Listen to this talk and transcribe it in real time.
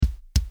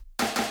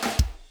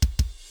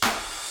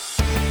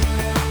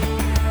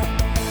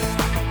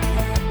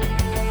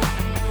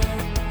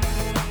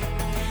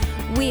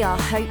We are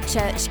Hope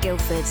Church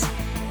Guildford.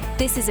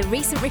 This is a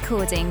recent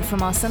recording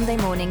from our Sunday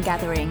morning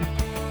gathering.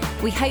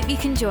 We hope you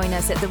can join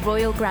us at the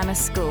Royal Grammar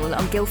School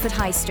on Guildford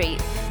High Street,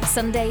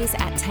 Sundays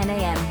at 10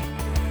 a.m.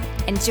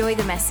 Enjoy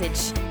the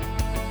message.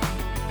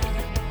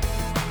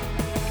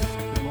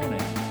 Good morning,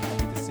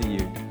 happy to see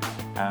you.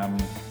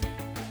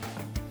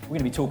 We're going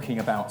to be talking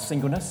about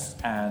singleness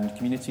and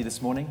community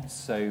this morning,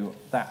 so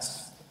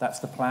that's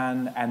the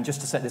plan. And just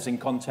to set this in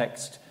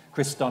context,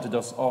 Chris started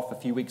us off a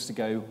few weeks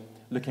ago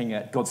looking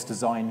at God's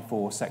design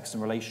for sex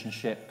and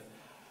relationship.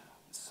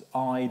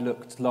 I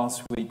looked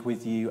last week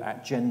with you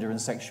at gender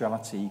and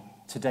sexuality.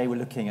 Today we're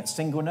looking at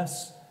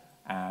singleness,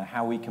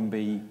 how we can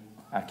be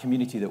a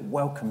community that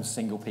welcomes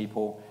single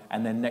people.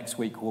 And then next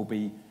week we'll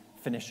be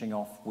finishing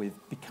off with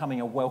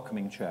becoming a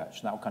welcoming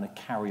church. And that will kind of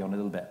carry on a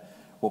little bit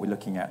what we're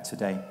looking at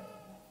today.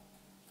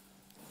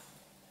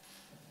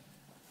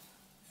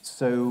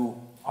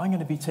 So I'm going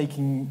to be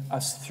taking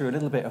us through a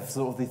little bit of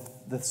sort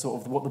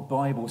of what the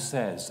Bible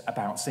says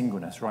about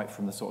singleness, right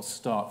from the sort of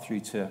start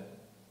through to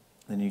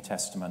the New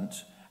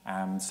Testament.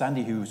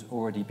 Sandy, who's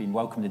already been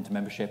welcomed into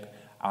membership,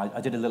 I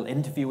did a little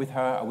interview with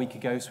her a week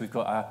ago, so we've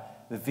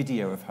got the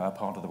video of her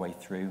part of the way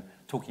through,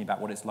 talking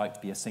about what it's like to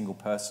be a single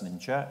person in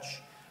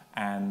church.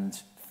 And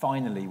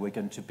finally, we're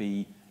going to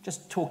be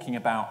just talking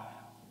about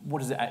what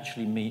does it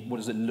actually mean, what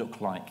does it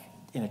look like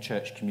in a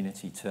church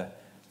community to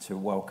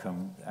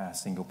welcome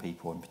single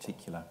people in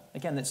particular.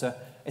 Again, it's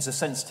a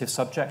sensitive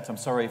subject. I'm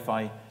sorry if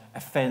I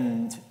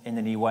offend in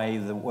any way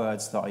the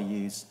words that I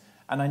use.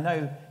 And I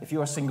know if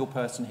you're a single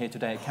person here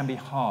today, it can be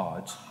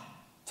hard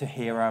to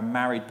hear a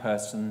married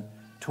person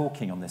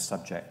talking on this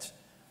subject.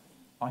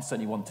 I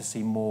certainly want to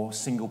see more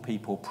single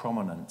people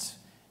prominent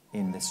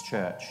in this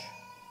church.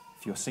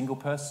 If you're a single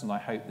person, I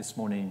hope this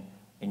morning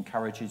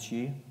encourages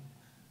you.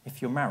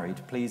 If you're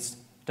married, please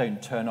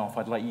don't turn off.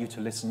 I'd like you to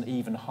listen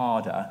even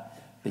harder,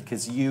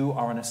 because you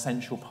are an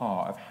essential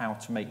part of how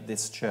to make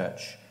this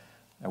church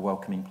a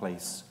welcoming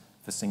place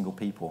for single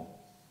people.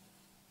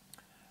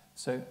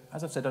 So,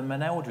 as I've said, I'm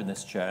an elder in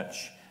this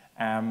church.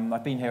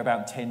 I've been here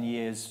about 10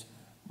 years.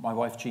 My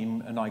wife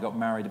Jean and I got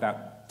married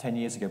about 10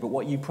 years ago. But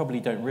what you probably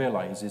don't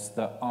realise is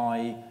that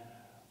I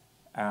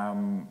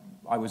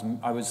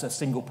was a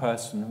single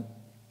person,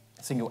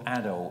 a single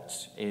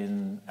adult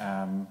in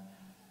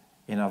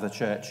other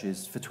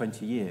churches for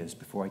 20 years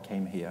before I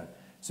came here.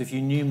 So if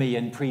you knew me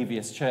in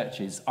previous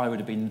churches, I would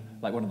have been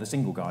like one of the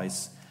single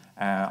guys.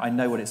 I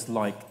know what it's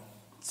like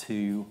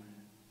to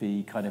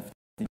be kind of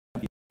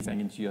going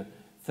into your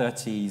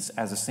 30s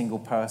as a single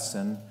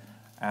person.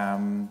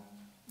 And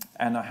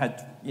I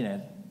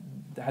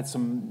had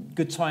some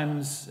good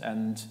times,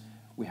 and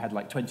we had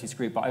like 20s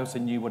group, but I also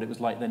knew what it was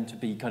like then to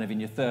be kind of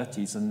in your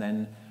 30s and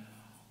then,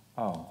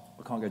 I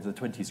can't go to the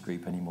 20s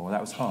group anymore.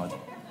 That was hard.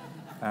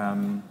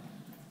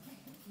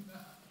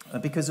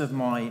 Because of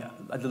I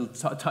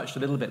touched a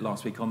little bit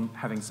last week on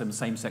having some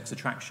same-sex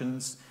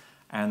attractions,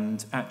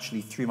 and actually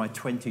through my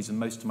 20s and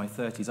most of my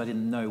 30s, I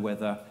didn't know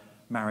whether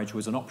marriage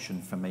was an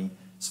option for me.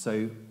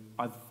 So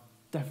I've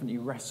definitely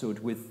wrestled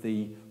with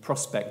the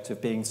prospect of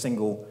being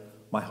single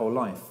my whole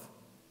life.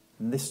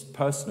 And this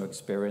personal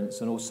experience,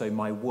 and also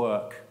my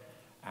work,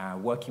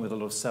 working with a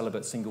lot of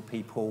celibate single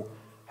people,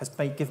 has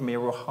given me a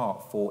real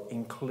heart for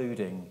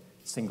including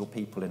single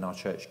people in our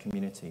church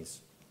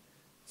communities.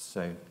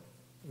 So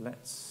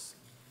let's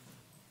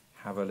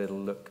have a little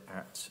look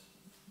at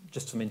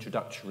just some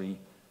introductory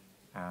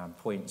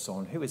points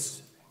on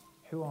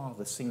who are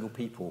the single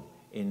people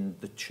in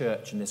the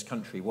church in this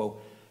country. Well,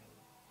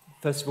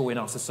 first of all, in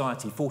our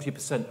society,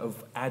 40%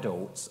 of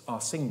adults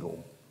are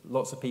single.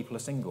 Lots of people are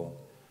single.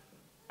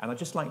 And I'd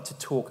just like to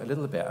talk a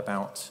little bit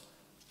about,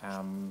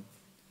 some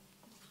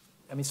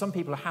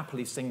people are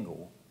happily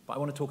single, but I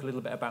want to talk a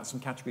little bit about some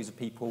categories of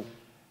people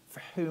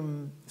for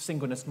whom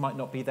singleness might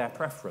not be their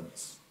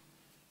preference.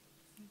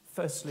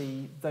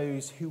 Firstly,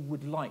 those who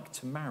would like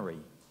to marry.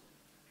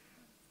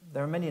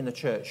 There are many in the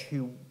church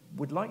who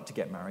would like to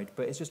get married,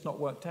 but it's just not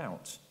worked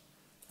out.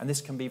 And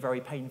this can be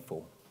very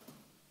painful.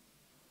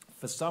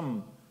 For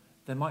some,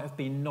 there might have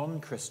been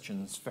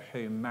non-Christians for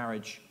whom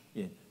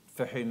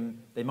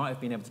they might have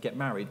been able to get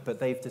married, but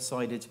they've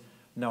decided,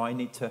 no, I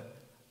need to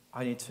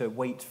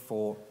wait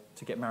to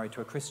get married to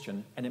a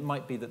Christian, and it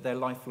might be that they're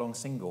lifelong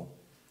single.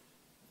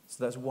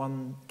 So that's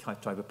one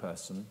type of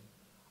person.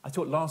 I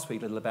talked last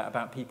week a little bit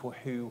about people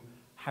who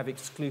have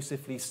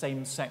exclusively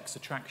same-sex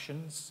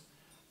attractions,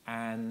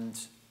 and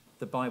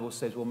the Bible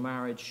says,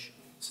 well,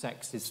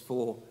 sex is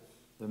for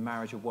the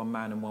marriage of one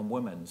man and one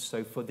woman.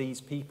 So for these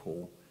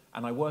people,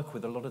 and I work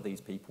with a lot of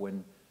these people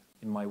in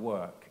my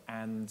work,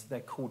 and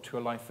they're called to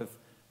a life of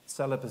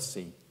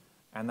celibacy,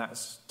 and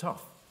that's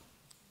tough.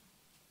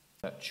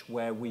 Church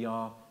where we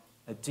are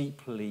a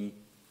deeply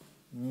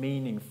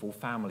meaningful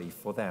family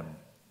for them,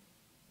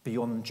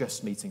 beyond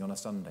just meeting on a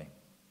Sunday.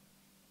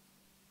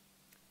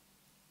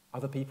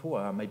 Other people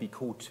are maybe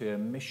called to a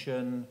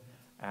mission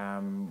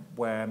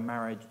where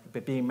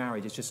being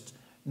married is just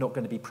not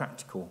going to be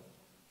practical.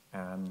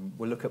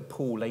 We'll look at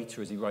Paul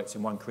later as he writes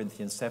in 1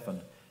 Corinthians 7,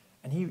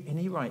 And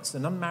he writes,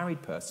 an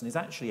unmarried person is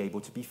actually able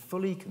to be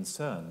fully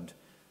concerned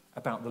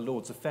about the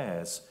Lord's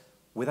affairs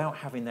without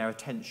having their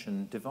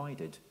attention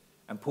divided.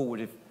 And Paul would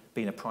have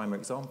been a primary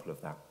example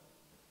of that.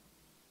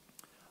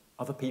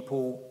 Other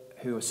people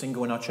who are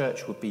single in our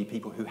church would be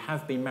people who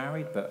have been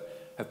married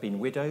but have been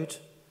widowed.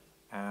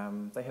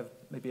 They have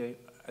maybe,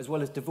 as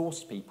well as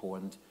divorced people,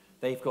 and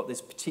they've got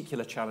this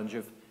particular challenge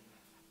of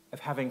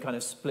having kind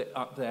of split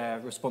up their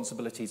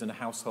responsibilities in a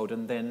household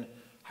and then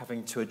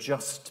having to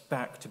adjust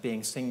back to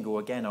being single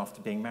again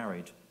after being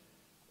married.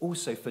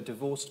 Also, for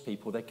divorced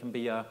people, there can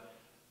be a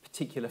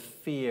particular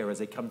fear as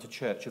they come to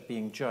church of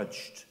being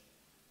judged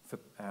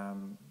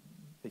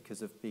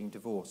because of being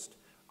divorced.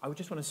 I would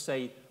just want to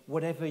say,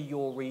 whatever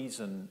your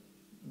reason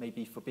may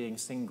be for being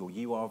single,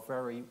 you are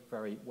very,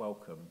 very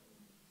welcome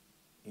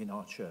in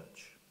our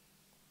church.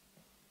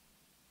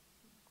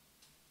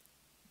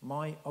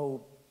 My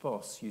old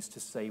boss used to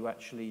say, well,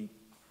 actually,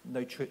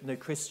 no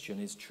Christian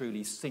is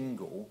truly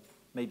single,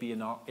 maybe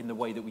in the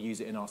way that we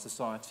use it in our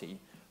society,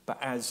 but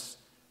as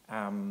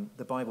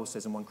the Bible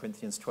says in 1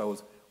 Corinthians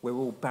 12, we're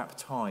all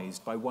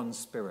baptized by one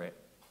Spirit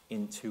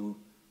into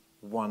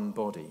one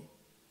body.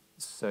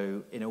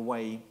 So in a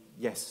way,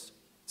 yes,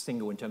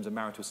 single in terms of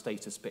marital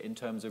status, but in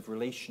terms of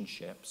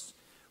relationships,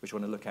 which I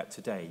want to look at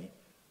today,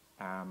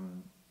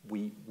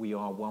 we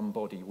are one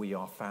body, we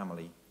are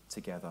family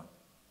together.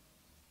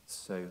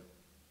 So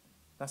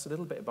that's a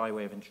little bit by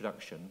way of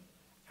introduction.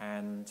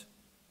 And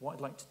what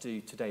I'd like to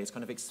do today is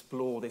kind of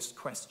explore this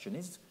question.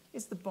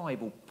 Is the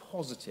Bible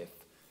positive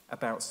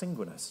about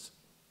singleness?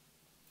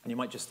 And you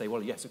might just say,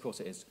 well, yes, of course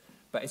it is.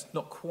 But it's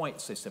not quite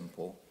so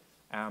simple.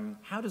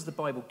 How does the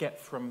Bible get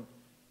from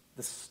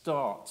the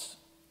start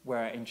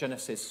where in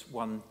Genesis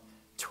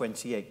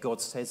 1:28,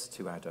 God says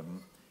to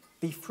Adam,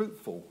 be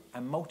fruitful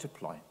and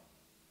multiply,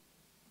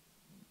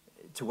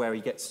 to where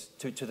he gets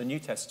to the New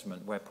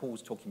Testament where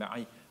Paul's talking about,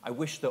 I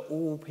wish that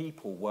all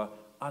people were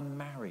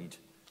unmarried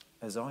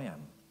as I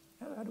am.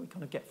 How do we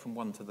kind of get from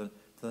one to the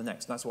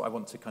next? And that's what I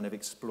want to kind of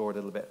explore a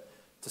little bit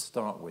to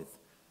start with.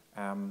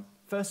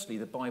 Firstly,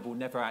 the Bible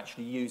never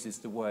actually uses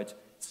the word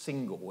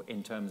single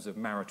in terms of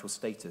marital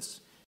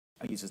status.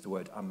 It uses the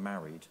word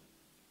unmarried.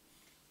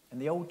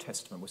 And the Old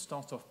Testament, we'll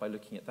start off by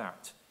looking at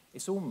that.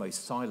 It's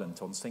almost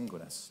silent on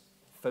singleness.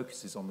 It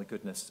focuses on the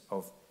goodness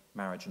of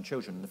marriage and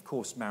children. And of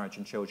course, marriage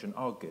and children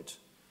are good.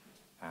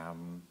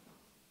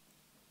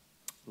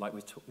 Like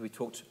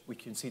we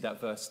can see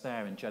that verse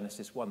there in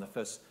Genesis 1, the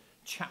first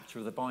chapter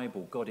of the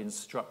Bible. God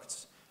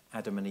instructs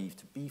Adam and Eve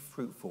to be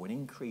fruitful and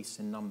increase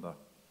in number.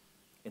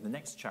 In the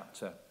next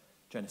chapter,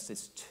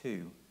 Genesis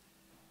 2,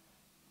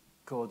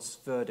 God's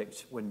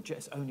verdict when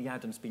just only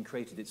Adam's been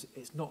created,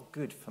 it's not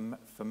good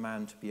for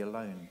man to be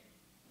alone.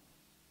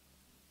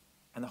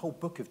 And the whole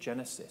book of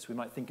Genesis, we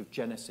might think of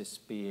Genesis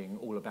being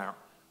all about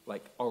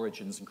like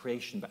origins and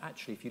creation, but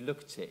actually if you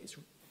look at it,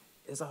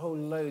 there's a whole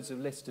loads of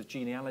list of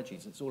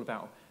genealogies. It's all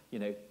about,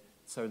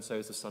 so-and-so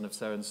is the son of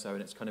so-and-so,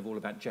 and it's kind of all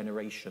about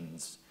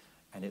generations,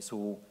 and it's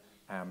all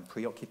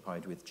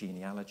preoccupied with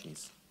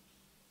genealogies.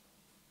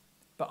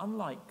 But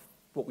unlike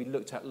what we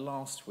looked at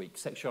last week,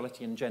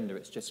 sexuality and gender,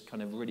 it's just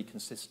kind of really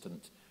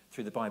consistent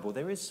through the Bible.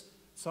 There is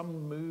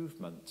some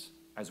movement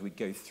as we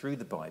go through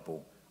the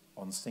Bible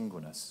on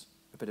singleness,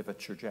 a bit of a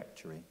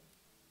trajectory.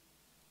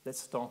 Let's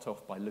start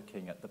off by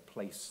looking at the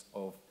place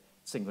of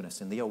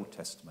singleness in the Old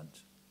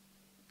Testament.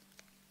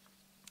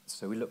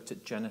 So we looked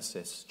at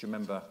Genesis. Do you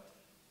remember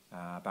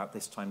about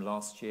this time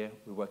last year?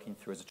 We were working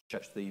through as a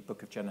church the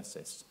book of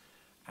Genesis.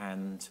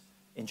 And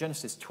in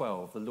Genesis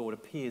 12, the Lord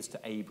appears to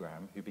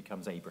Abraham, who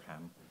becomes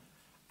Abraham,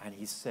 and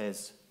he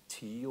says,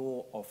 to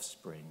your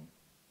offspring,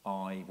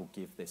 I will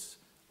give this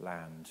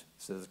land.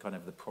 So there's kind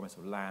of the promise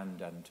of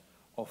land and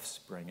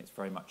offspring. It's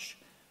very much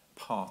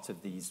part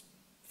of these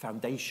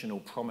foundational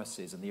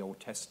promises in the Old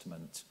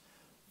Testament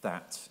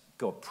that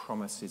God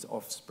promises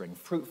offspring.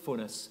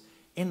 Fruitfulness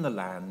in the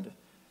land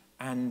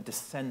and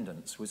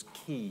descendants was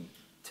key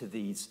to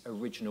these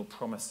original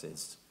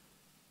promises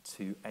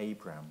to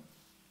Abraham.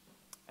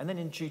 And then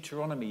in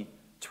Deuteronomy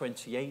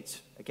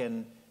 28,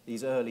 again,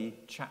 these early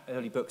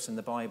books in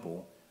the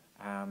Bible,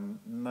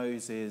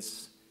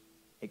 Moses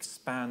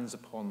expands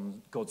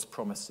upon God's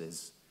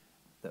promises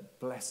that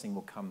blessing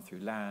will come through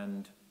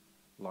land,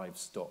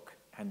 livestock,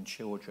 and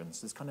children.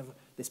 So there's kind of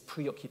this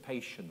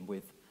preoccupation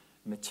with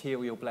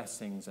material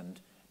blessings and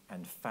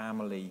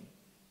family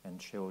and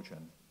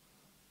children.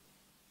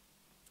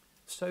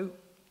 So,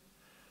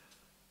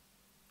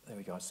 there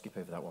we go, I'll skip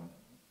over that one.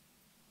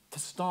 To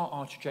start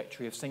our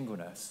trajectory of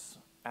singleness,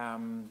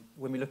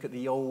 when we look at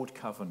the Old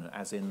Covenant,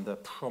 as in the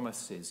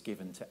promises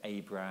given to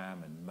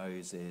Abraham and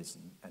Moses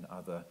and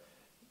other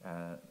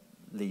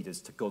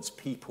leaders to God's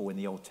people in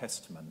the Old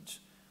Testament,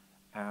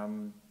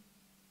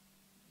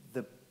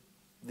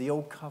 the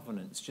Old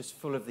Covenant is just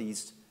full of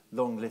these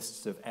long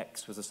lists of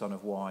X was the son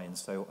of Y and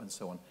so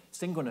on.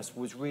 Singleness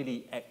was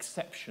really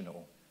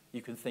exceptional.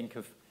 You can think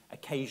of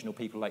occasional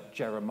people like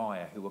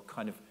Jeremiah who were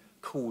kind of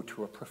called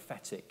to a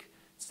prophetic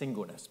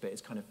singleness, but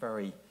it's kind of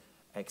very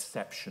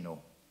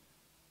exceptional.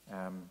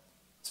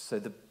 So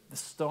the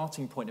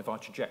starting point of our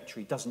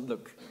trajectory doesn't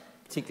look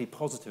particularly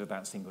positive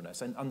about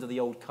singleness. And under the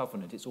Old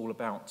Covenant, it's all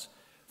about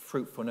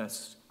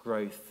fruitfulness,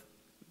 growth,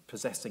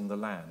 possessing the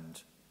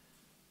land.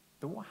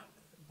 But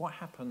what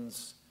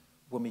happens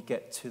when we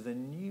get to the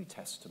New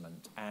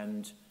Testament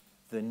and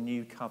the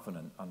New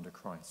Covenant under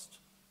Christ?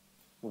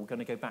 Well, we're going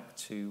to go back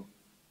to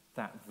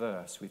that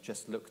verse we've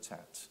just looked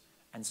at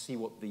and see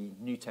what the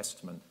New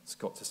Testament's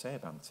got to say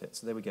about it.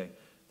 So there we go.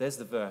 There's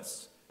the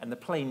verse, and the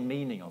plain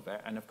meaning of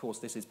it, and of course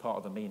this is part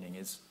of the meaning,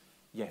 is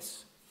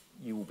yes,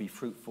 you will be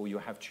fruitful,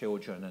 you'll have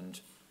children,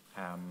 and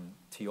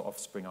to your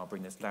offspring I'll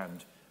bring this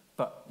land.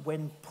 But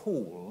when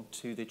Paul,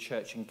 to the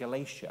church in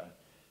Galatia,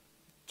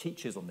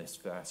 teaches on this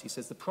verse, he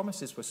says the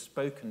promises were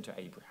spoken to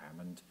Abraham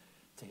and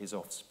to his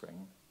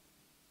offspring.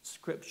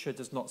 Scripture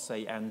does not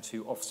say and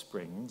to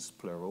offsprings,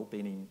 plural,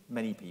 meaning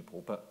many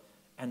people, but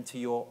and to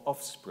your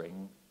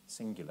offspring,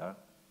 singular,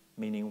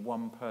 meaning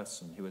one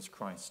person who is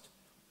Christ.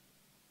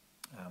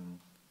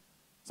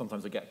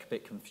 Sometimes I get a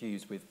bit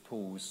confused with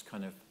Paul's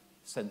kind of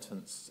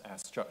sentence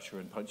structure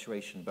and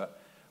punctuation,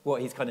 but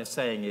what he's kind of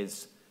saying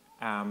is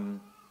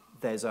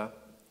there's a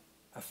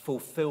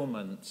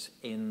fulfillment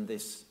in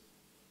this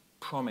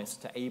promise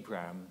to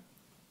Abraham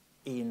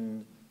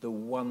in the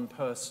one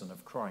person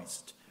of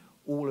Christ.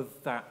 All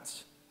of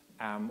that,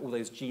 all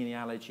those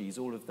genealogies,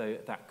 all of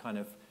that kind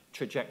of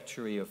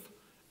trajectory of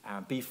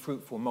be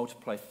fruitful,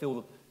 multiply,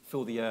 fill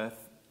the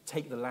earth,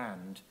 take the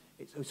land,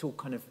 it's all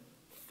kind of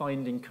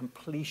finding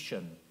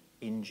completion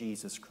in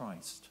Jesus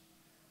Christ.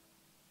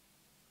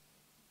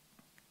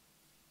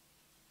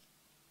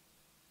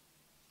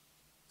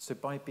 So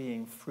by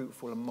being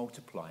fruitful and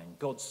multiplying,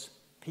 God's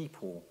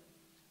people,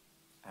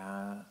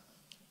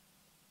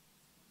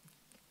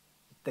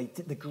 they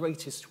did the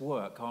greatest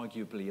work,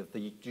 arguably, of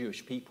the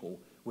Jewish people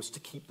was to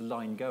keep the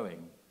line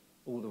going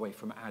all the way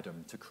from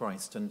Adam to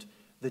Christ. And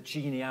the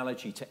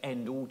genealogy, to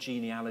end all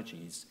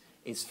genealogies,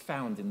 is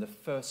found in the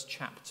first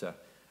chapter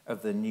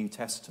of the New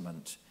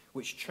Testament,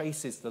 which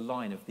traces the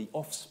line of the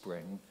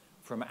offspring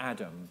from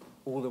Adam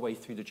all the way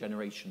through the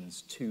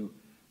generations to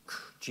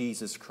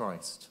Jesus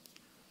Christ.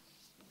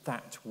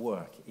 That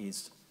work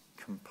is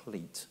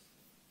complete.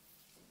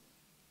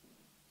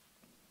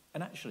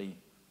 And actually,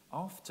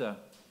 after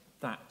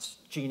that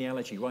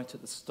genealogy right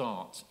at the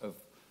start of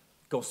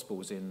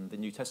Gospels in the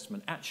New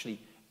Testament, actually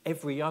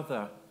every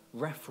other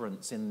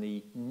reference in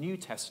the New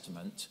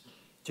Testament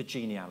to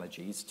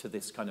genealogies, to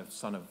this kind of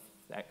son of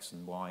X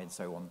and Y and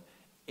so on,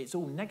 it's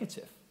all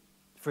negative.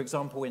 For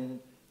example,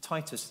 in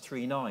Titus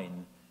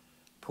 3:9,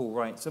 Paul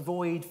writes,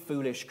 avoid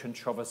foolish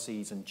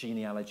controversies and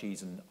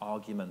genealogies and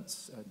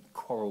arguments and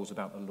quarrels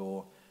about the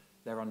law.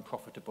 They're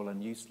unprofitable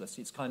and useless.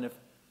 It's kind of,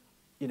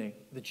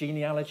 the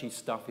genealogy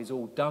stuff is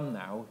all done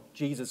now.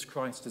 Jesus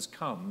Christ has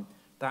come.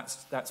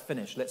 That's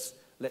finished.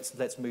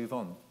 Let's move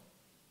on.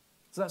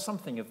 So that's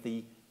something of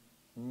the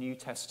New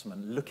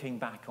Testament, looking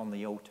back on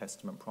the Old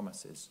Testament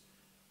promises.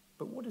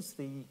 But what does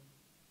the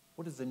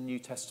New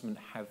Testament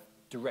have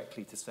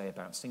directly to say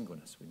about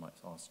singleness, we might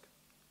ask?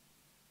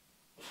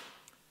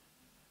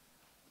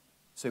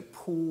 So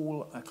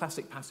Paul, a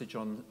classic passage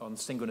on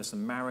singleness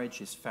and marriage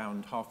is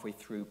found halfway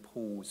through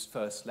Paul's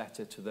first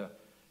letter to the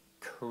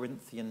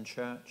Corinthian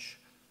church.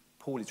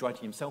 Paul is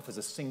writing himself as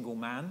a single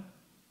man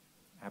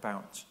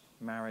about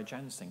marriage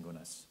and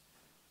singleness.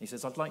 He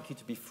says, I'd like you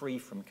to be free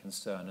from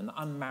concern. An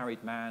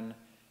unmarried man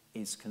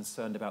is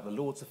concerned about the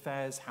Lord's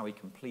affairs, how he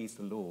can please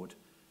the Lord.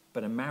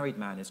 But a married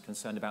man is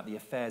concerned about the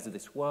affairs of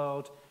this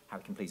world, how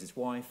he can please his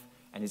wife,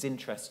 and his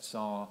interests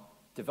are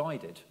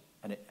divided.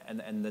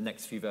 And the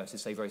next few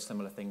verses say very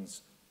similar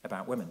things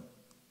about women.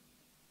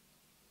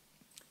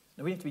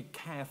 Now, we have to be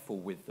careful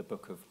with the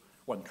book of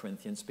 1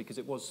 Corinthians because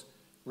it was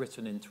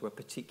written into a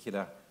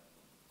particular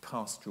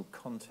pastoral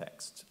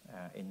context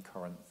in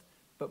Corinth.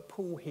 But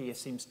Paul here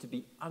seems to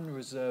be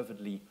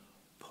unreservedly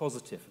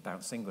positive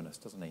about singleness,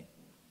 doesn't he?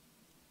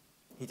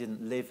 He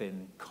didn't live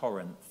in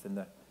Corinth, in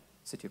the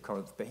city of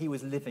Corinth, but he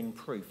was living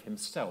proof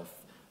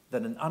himself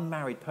that an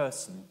unmarried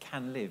person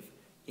can live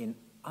in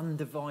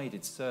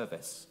undivided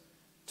service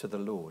to the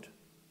Lord.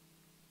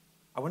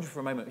 I wonder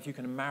for a moment if you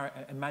can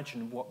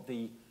imagine what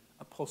the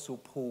Apostle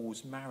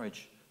Paul's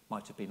marriage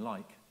might have been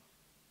like.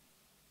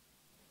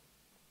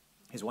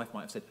 His wife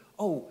might have said,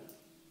 oh,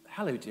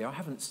 hello dear, I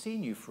haven't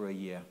seen you for a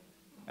year.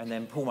 And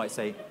then Paul might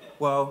say,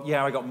 well,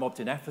 yeah, I got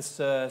mobbed in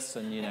Ephesus,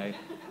 and, I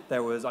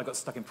got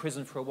stuck in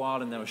prison for a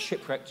while, and then I was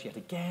shipwrecked yet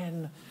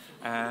again.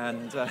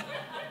 And,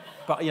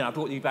 but, I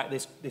brought you back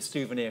this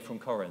souvenir from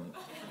Corinth.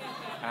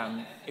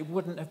 It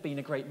wouldn't have been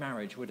a great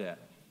marriage, would it?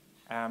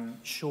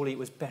 Surely it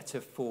was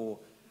better for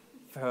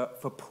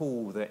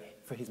Paul,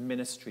 for his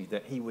ministry,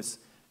 that he was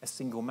a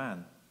single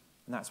man.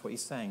 And that's what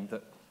he's saying,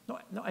 that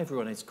not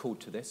everyone is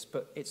called to this,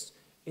 but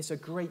it's a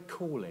great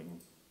calling.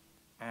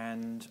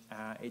 And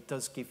it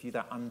does give you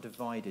that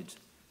undivided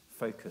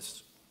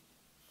focus.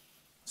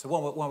 So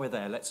while we're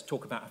there, let's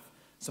talk about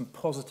some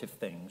positive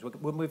things.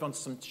 We'll move on to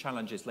some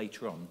challenges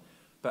later on,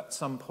 but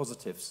some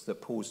positives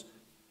that Paul's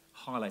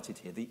highlighted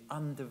here. The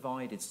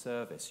undivided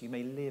service. You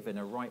may live in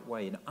a right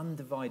way, in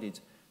undivided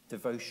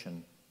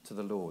devotion to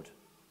the Lord.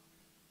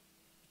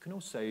 You can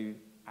also,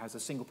 as a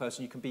single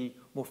person, you can be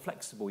more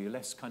flexible. You're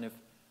less kind of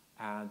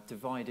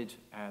divided,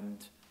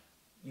 and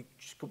you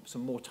just got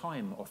some more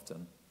time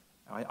often.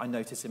 I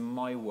notice in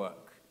my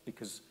work,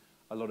 because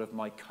a lot of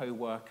my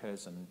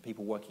co-workers and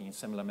people working in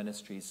similar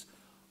ministries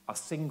are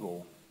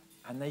single,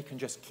 and they can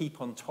just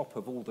keep on top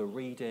of all the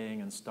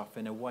reading and stuff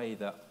in a way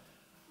that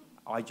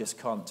I just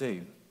can't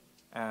do.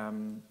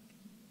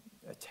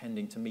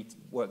 Attending to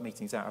work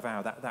meetings out of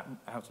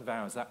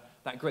hours,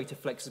 that greater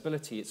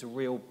flexibility, it's a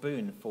real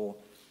boon for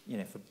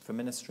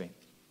ministry.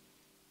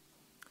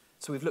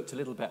 So we've looked a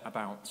little bit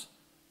about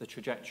the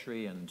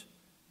trajectory and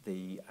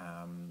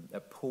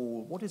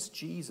Paul. What does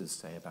Jesus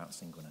say about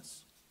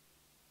singleness?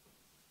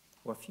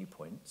 Well, a few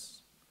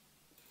points.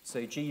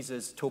 So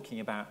Jesus talking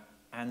about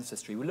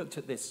ancestry. We looked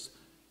at this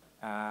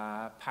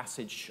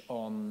passage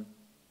from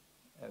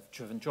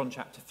John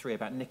chapter 3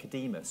 about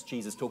Nicodemus.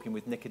 Jesus talking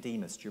with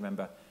Nicodemus, do you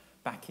remember,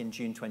 back in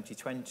June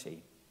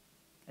 2020?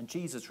 And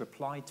Jesus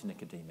replied to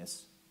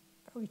Nicodemus,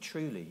 "Very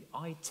truly,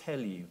 I tell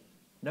you,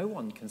 no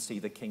one can see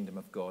the kingdom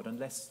of God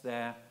unless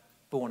they're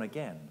born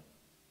again."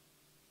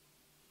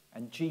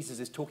 And Jesus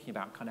is talking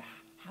about kind of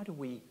how do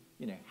we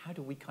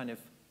kind of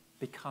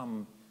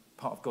become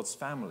part of God's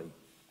family?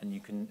 And you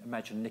can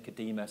imagine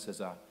Nicodemus as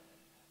a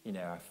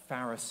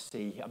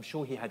Pharisee. I'm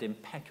sure he had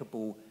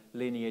impeccable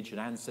lineage and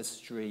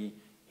ancestry.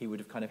 He would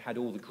have kind of had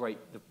all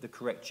the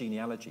correct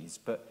genealogies.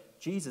 But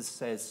Jesus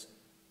says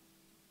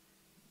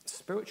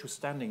spiritual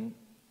standing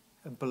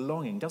and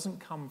belonging doesn't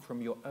come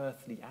from your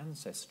earthly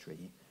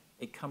ancestry.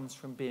 It comes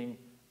from being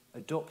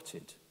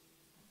adopted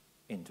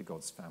into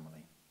God's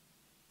family.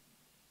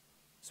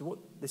 So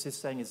what this is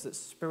saying is that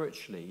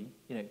spiritually,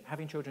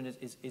 having children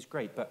is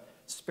great, but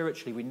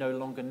spiritually we no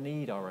longer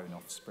need our own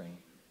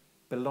offspring.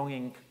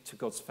 Belonging to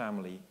God's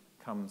family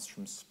comes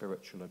from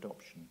spiritual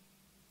adoption.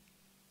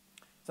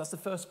 So that's the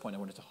first point I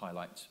wanted to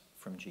highlight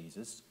from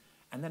Jesus.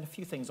 And then a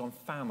few things on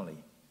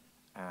family.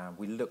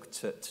 We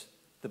looked at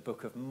the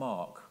book of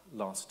Mark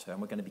last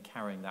term. We're going to be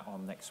carrying that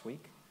on next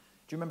week.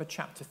 Do you remember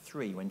chapter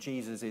 3 when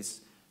Jesus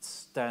is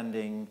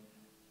standing,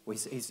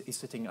 he's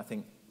sitting, I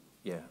think,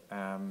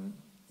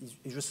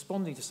 he's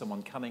responding to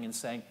someone coming and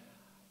saying,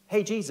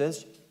 "Hey,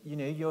 Jesus,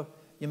 your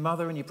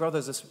mother and your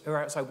brothers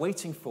are outside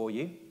waiting for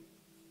you."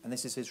 And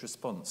this is his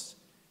response.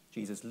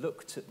 Jesus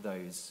looked at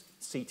those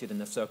seated in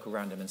the circle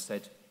around him and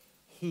said,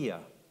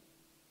 "Here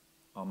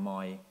are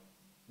my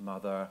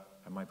mother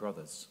and my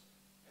brothers.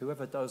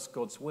 Whoever does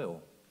God's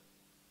will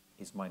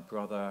is my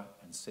brother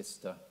and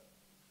sister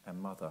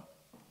and mother."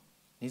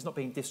 He's not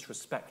being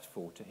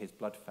disrespectful to his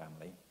blood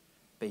family,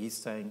 but he's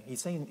saying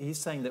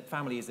that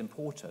family is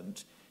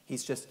important.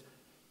 He's just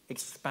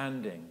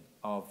expanding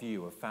our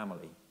view of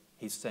family.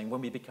 He's saying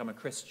when we become a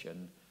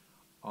Christian,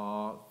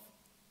 our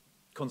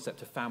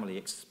concept of family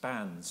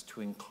expands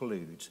to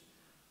include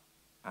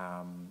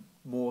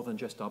more than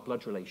just our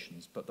blood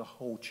relations, but the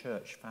whole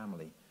church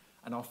family.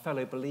 And our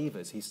fellow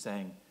believers, he's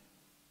saying,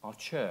 our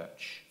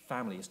church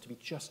family is to be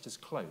just as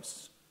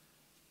close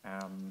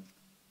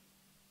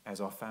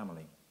as our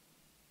family.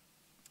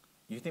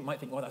 You might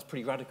think, well, that's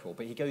pretty radical,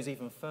 but he goes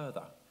even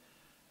further.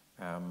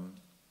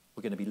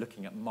 We're going to be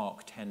looking at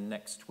Mark 10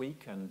 next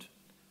week and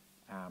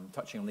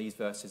touching on these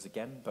verses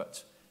again,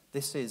 but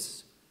this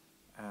is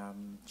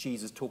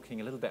Jesus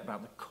talking a little bit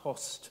about the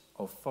cost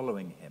of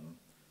following him.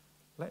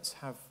 Let's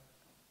have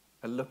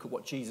a look at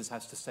what Jesus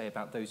has to say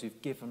about those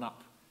who've given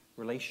up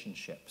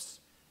relationships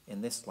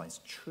in this place.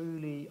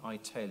 "Truly, I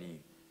tell you,"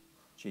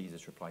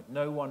 Jesus replied,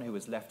 "no one who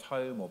has left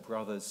home or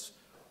brothers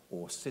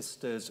or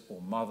sisters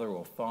or mother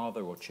or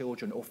father or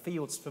children or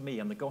fields for me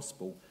and the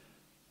gospel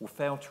will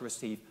fail to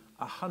receive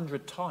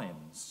 100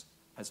 times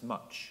as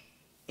much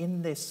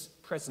in this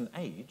present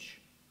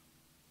age,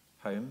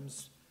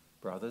 homes,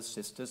 brothers,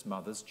 sisters,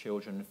 mothers,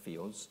 children, and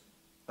fields,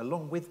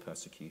 along with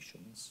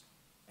persecutions,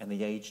 and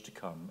the age to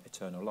come,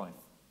 eternal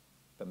life.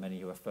 But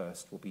many who are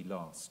first will be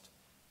last,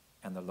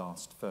 and the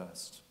last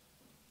first."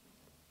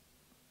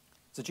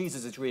 So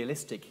Jesus is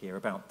realistic here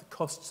about the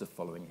costs of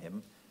following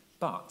him,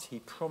 but he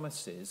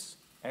promises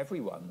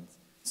everyone,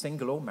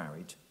 single or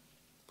married,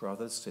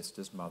 brothers,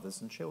 sisters,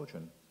 mothers, and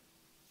children.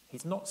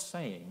 He's not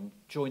saying,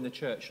 join the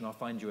church and I'll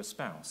find you a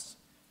spouse.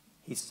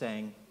 He's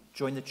saying,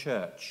 join the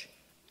church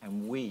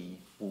and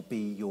we will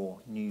be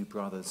your new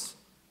brothers,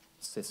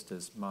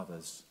 sisters,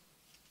 mothers,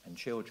 and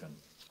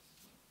children.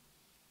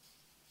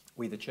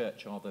 We, the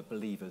church, are the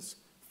believers'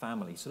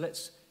 family. So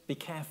let's be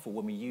careful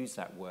when we use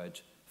that word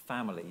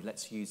family.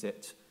 Let's use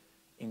it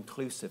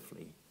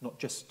inclusively, not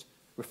just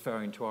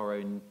referring to our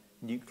own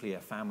nuclear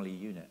family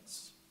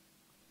units.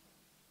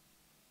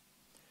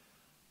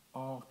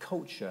 Our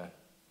culture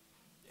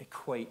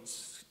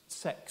equates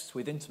sex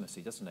with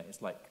intimacy, doesn't it?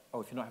 It's like,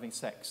 if you're not having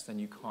sex, then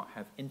you can't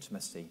have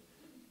intimacy.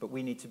 But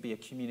we need to be a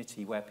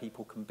community where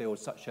people can build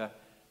such a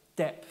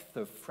depth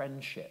of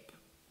friendship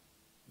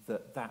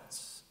that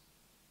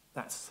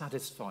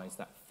satisfies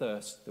that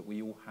thirst that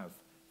we all have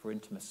for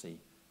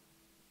intimacy.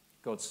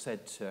 God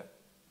said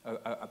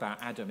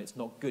about Adam, it's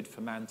not good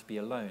for man to be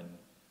alone.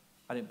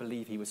 I don't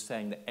believe he was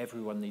saying that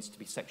everyone needs to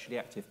be sexually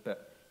active,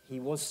 but he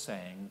was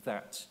saying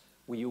that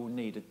we all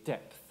need a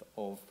depth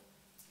of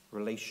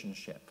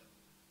relationship.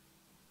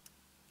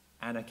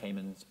 Anna came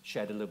and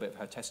shared a little bit of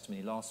her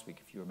testimony last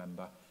week, if you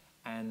remember,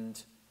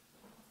 and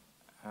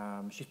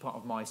she's part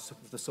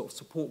of the sort of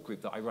support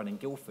group that I run in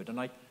Guildford, and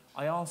I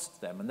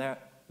asked them, and they're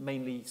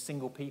mainly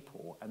single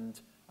people, and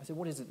I said,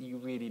 what is it that you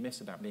really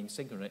miss about being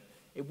single? And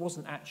it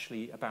wasn't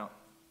actually about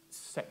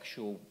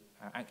sexual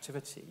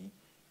activity,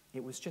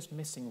 it was just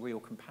missing real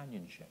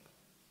companionship.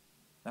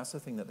 That's the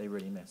thing that they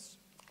really miss.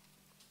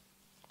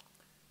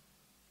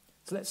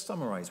 So let's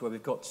summarise where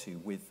we've got to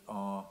with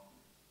our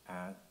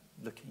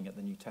looking at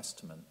the New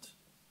Testament.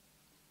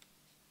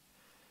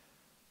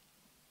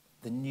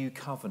 The New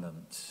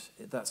Covenant,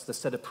 that's the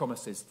set of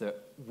promises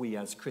that we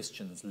as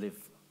Christians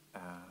live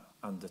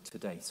under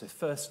today. So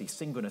firstly,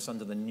 singleness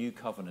under the New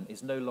Covenant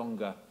is no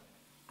longer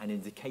an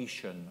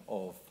indication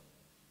of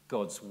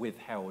God's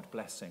withheld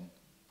blessing.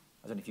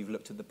 I don't know if you've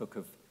looked at the book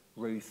of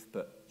Ruth,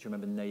 but do you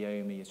remember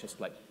Naomi? It's just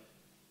like,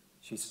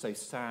 she's so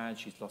sad,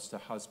 she's lost her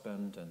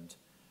husband, and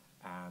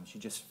she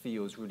just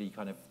feels really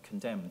kind of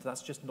condemned.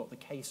 That's just not the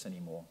case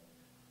anymore.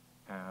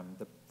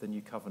 The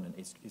New Covenant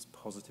is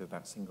positive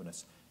about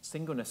singleness.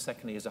 Singleness,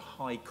 secondly, is a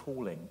high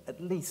calling,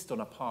 at least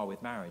on a par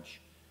with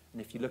marriage.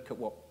 And if you look at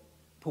what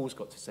Paul's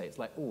got to say, it's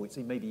like, it's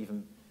maybe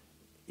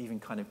even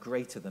kind of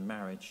greater than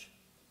marriage.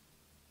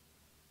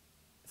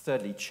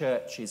 Thirdly,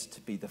 church is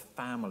to be the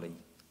family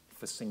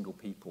for single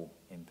people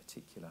in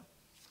particular.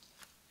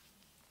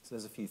 So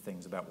there's a few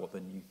things about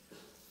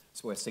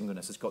where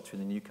singleness has got to in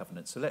the New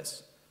Covenant. So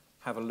let's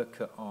have a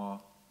look at our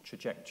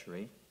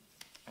trajectory.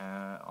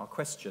 Our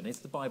question, is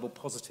the Bible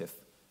positive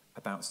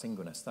about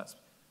singleness? That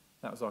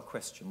was our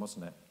question,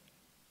 wasn't it?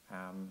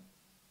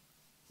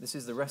 This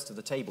is the rest of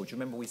the table. Do you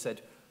remember we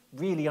said,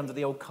 really under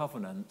the Old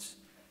Covenant,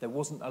 there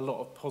wasn't a lot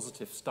of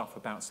positive stuff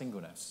about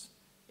singleness.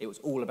 It was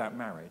all about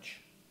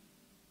marriage.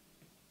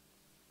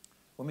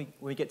 When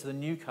we get to the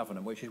New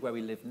Covenant, which is where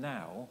we live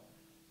now,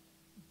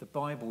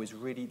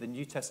 the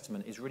New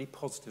Testament is really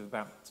positive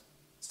about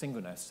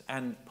singleness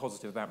and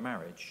positive about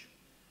marriage.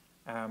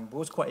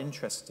 What's quite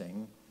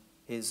interesting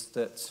is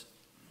that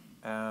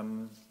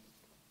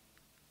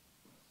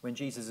when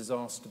Jesus is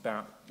asked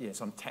about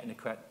some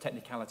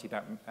technicality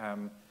about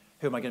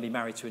who am I going to be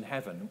married to in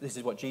heaven, this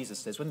is what Jesus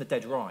says. When the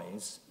dead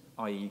rise,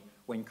 i.e.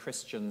 when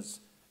Christians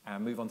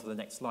move on to the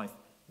next life,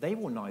 they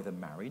will neither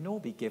marry nor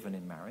be given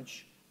in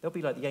marriage. They'll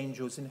be like the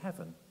angels in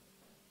heaven.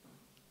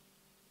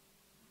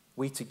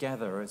 We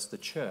together as the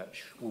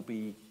church will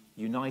be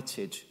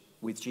united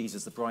with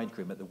Jesus, the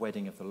bridegroom, at the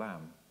wedding of the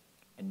Lamb.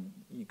 And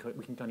we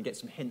can kind of get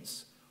some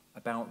hints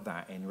about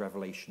that in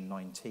Revelation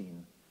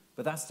 19.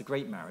 But that's the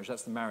great marriage.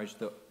 That's the marriage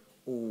that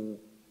all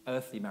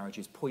earthly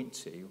marriages point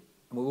to. And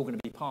we're all going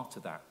to be part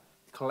of that.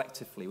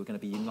 Collectively, we're going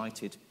to be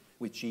united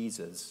with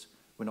Jesus.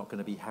 We're not going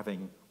to be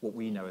having what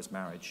we know as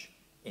marriage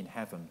in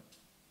heaven.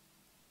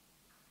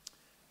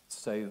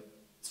 So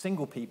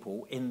single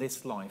people in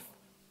this life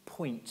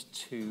point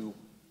to,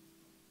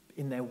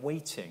 in their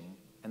waiting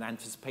and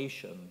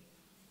anticipation,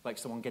 like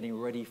someone getting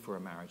ready for a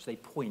marriage, they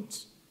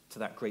point to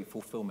that great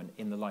fulfillment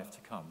in the life to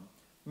come.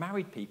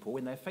 Married people,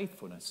 in their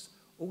faithfulness,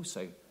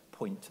 also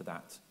point to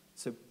that.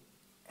 So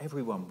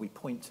everyone, we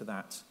point to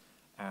that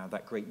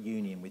great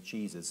union with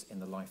Jesus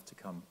in the life to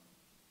come.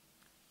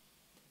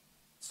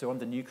 So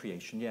under new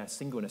creation,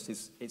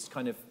 singleness it's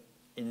kind of,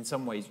 in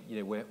some ways,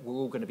 we're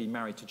all going to be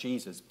married to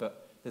Jesus,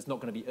 but there's not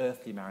going to be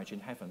earthly marriage in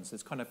heaven. So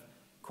there's kind of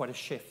quite a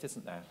shift,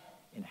 isn't there,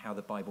 in how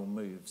the Bible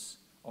moves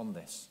on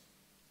this.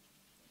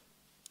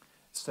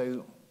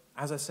 So,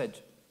 as I said,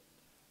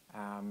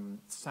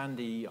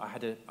 Sandy,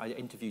 I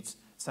interviewed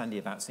Sandy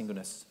about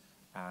singleness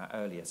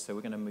earlier, so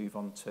we're going to move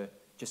on to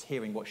just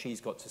hearing what she's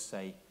got to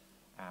say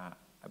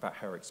about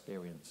her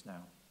experience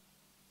now.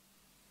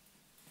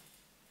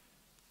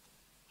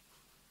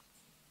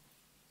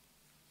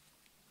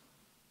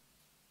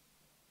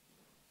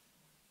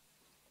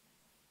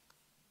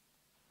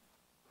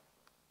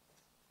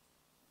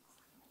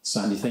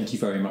 Sandy, thank you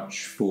very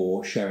much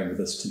for sharing with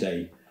us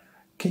today.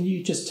 Can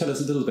you just tell us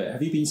a little bit,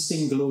 have you been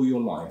single all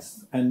your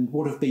life, and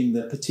what have been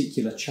the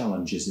particular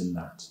challenges in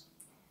that?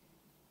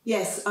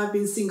 Yes, I've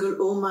been single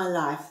all my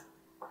life,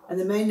 and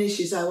the main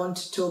issues I want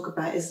to talk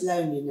about is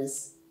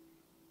loneliness.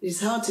 It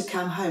is hard to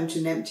come home to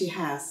an empty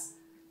house,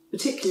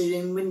 particularly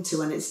in winter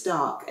when it's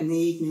dark and the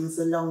evenings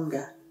are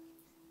longer.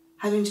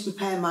 Having to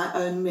prepare my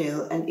own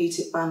meal and eat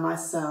it by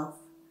myself,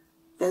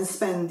 then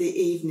spend the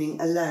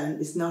evening alone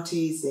is not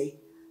easy,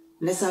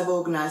 unless I've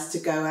organised to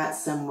go out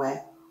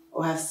somewhere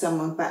or have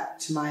someone back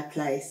to my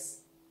place.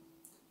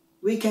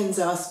 Weekends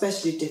are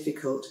especially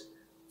difficult,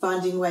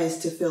 finding ways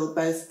to fill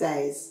both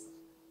days.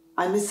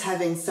 I miss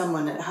having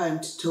someone at home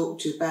to talk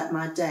to about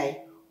my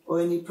day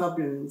or any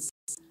problems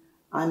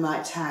I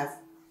might have.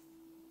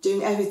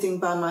 Doing everything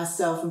by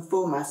myself and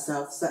for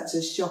myself, such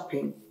as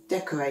shopping,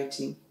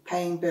 decorating,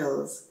 paying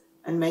bills,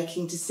 and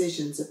making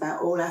decisions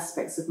about all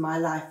aspects of my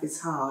life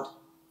is hard.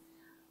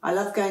 I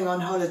love going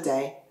on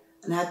holiday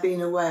and have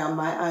been away on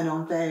my own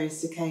on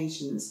various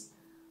occasions,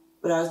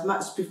 but I would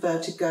much prefer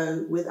to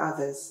go with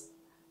others.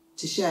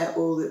 to share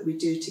all that we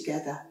do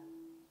together.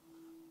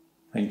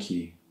 Thank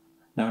you.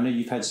 Now, I know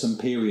you've had some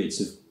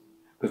periods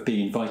of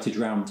being invited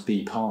round to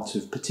be part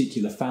of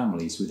particular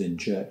families within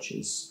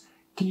churches.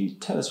 Can you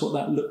tell us what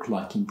that looked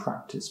like in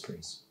practice,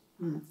 please?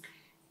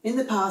 In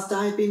the past,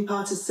 I have been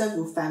part of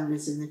several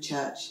families in the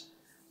church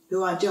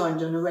who I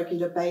joined on a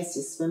regular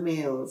basis for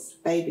meals,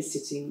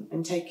 babysitting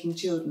and taking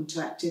children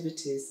to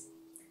activities.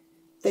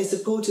 They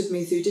supported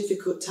me through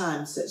difficult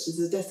times such as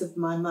the death of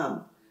my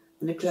mum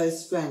and a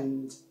close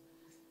friend,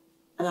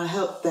 and I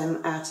helped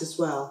them out as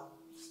well.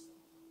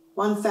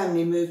 One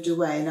family moved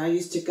away and I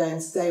used to go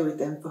and stay with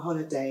them for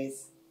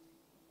holidays.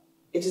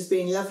 It has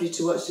been lovely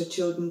to watch the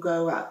children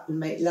grow up and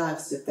make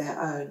lives of their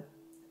own.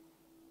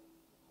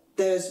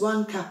 There is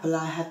one couple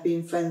I have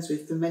been friends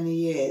with for many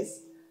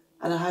years,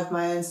 and I have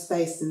my own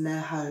space in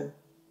their home,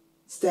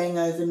 staying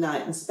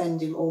overnight and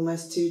spending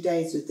almost 2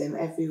 days with them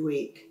every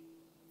week.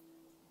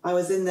 I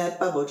was in their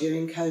bubble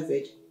during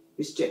COVID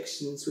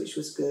restrictions, which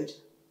was good.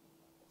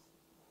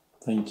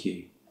 Thank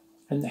you.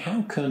 And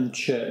how can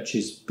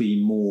churches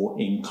be more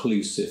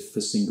inclusive for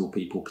single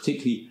people,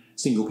 particularly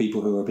single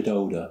people who are a bit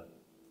older?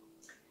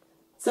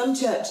 Some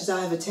churches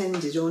I have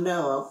attended or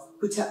know of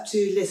put up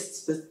 2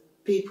 lists for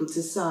people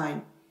to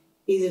sign,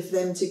 either for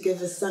them to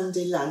give a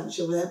Sunday lunch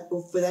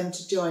or for them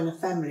to join a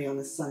family on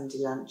a Sunday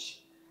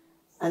lunch.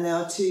 And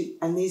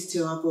these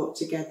 2 are brought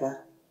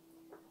together.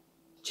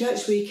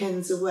 Church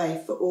weekends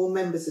away for all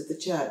members of the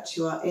church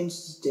who are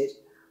interested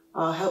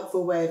are a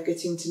helpful way of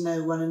getting to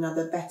know one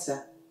another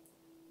better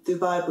through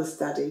Bible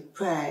study,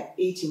 prayer,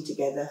 eating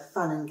together,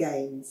 fun and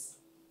games.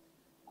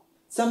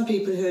 Some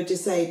people who are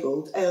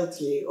disabled,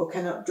 elderly or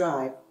cannot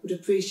drive would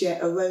appreciate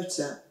a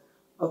rota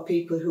of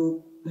people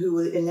who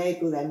will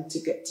enable them to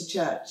get to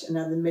church and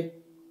other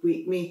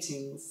mid-week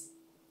meetings.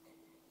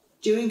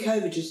 During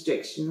COVID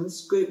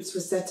restrictions, groups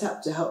were set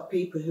up to help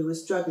people who were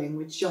struggling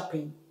with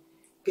shopping,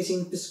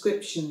 getting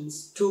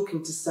prescriptions,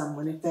 talking to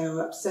someone if they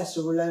were upset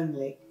or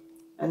lonely,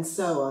 and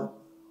so on.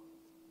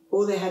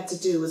 All they had to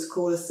do was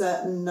call a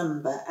certain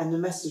number and the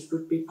message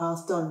would be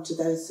passed on to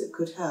those that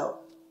could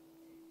help.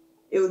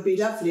 It would be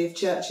lovely if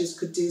churches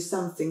could do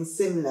something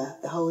similar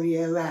the whole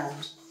year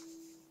round.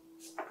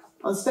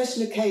 On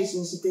special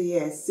occasions of the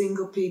year,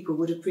 single people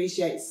would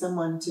appreciate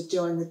someone to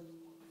join the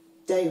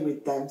day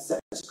with them, such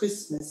as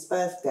Christmas,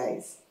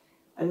 birthdays,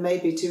 and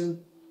maybe to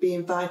be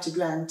invited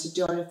round to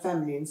join a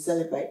family and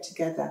celebrate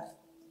together.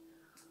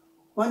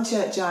 One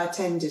church I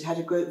attended had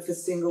a group for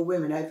single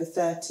women over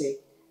 30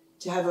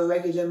 to have a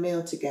regular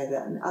meal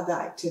together and other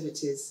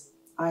activities.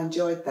 I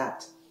enjoyed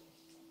that.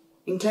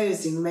 In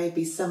closing,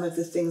 maybe some of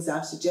the things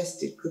I've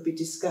suggested could be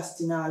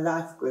discussed in our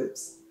life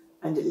groups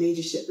and at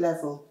leadership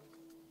level.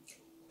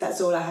 That's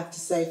all I have to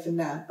say for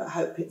now, but I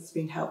hope it's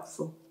been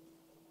helpful.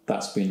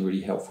 That's been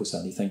really helpful,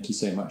 Sandy. Thank you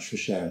so much for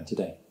sharing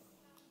today.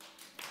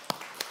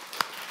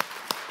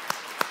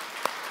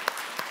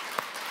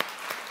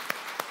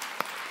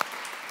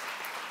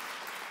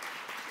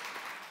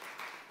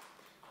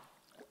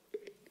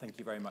 Thank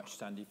you very much,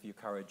 Sandy, for your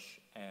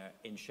courage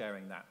in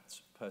sharing that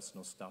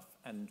personal stuff.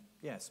 And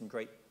yeah, some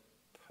great,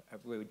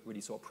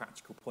 really sort of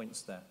practical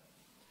points there.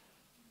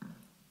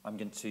 I'm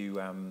going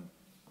to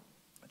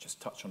just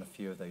touch on a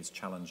few of those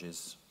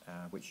challenges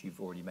which you've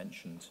already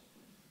mentioned.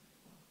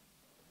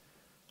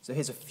 So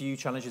here's a few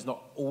challenges,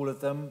 not all of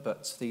them,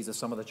 but these are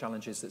some of the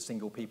challenges that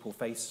single people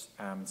face.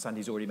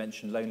 Sandy's already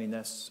mentioned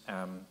loneliness,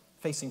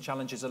 facing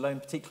challenges alone,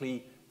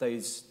 particularly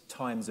those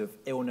times of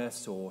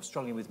illness or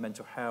struggling with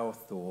mental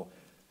health or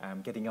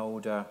getting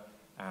older.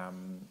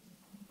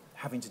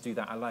 Having to do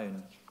that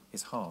alone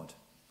is hard.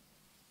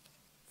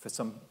 For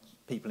some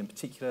people in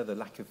particular, the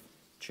lack of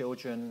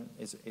children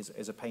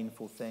is a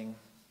painful thing.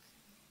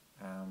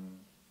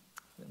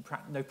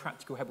 No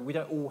practical help. We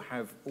don't all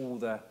have all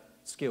the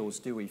skills,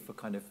 do we, for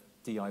kind of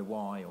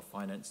DIY or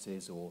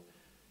finances or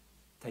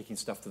taking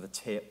stuff to the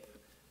tip.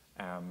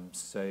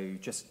 So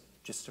just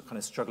kind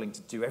of struggling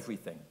to do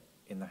everything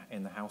in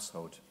the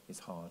household is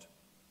hard.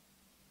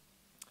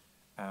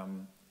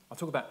 I'll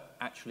talk about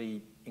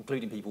actually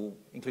including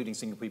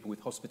single people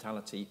with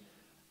hospitality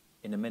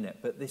in a minute,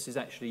 but this is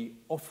actually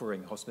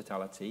offering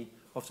hospitality.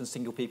 Often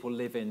single people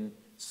live in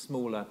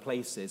smaller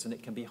places and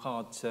it can be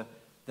hard to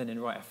then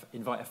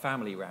invite a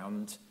family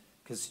round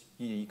because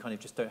you kind of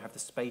just don't have the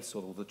space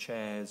or all the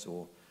chairs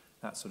or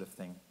that sort of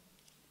thing.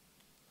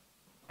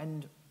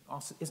 And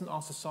isn't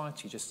our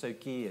society just so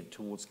geared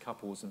towards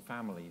couples and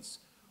families?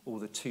 All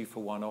the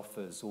 2-for-1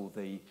 offers, all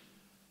the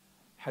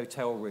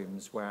hotel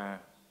rooms where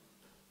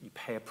you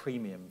pay a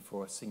premium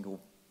for a single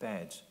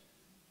bed,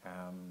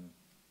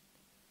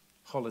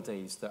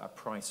 holidays that are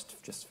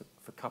priced just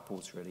for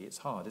couples, really. It's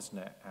hard, isn't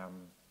it,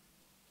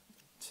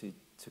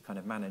 to kind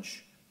of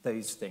manage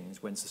those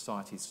things when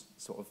society's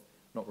sort of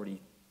not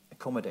really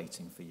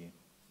accommodating for you.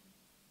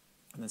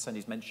 And then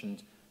Sandy's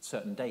mentioned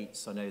certain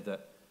dates. I know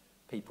that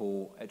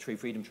people at True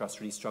Freedom Trust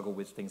really struggle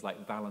with things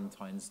like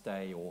Valentine's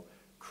Day or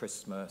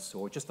Christmas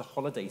or just the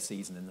holiday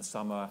season in the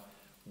summer,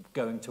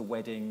 going to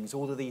weddings.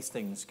 All of these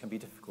things can be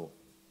difficult.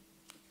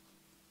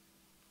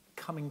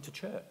 Coming to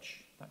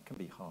church, that can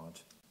be hard.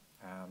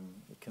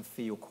 can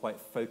feel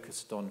quite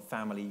focused on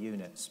family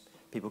units.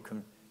 People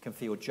can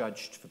feel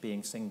judged for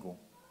being single.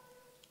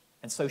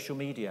 And social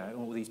media,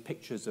 all these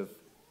pictures of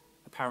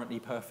apparently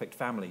perfect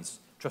families.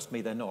 Trust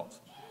me, they're not.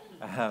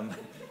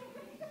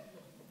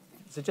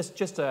 So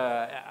just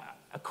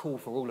a call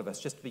for all of us,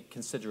 just to be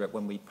considerate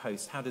when we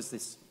post. How is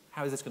this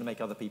going to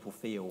make other people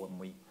feel when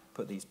we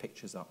put these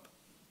pictures up?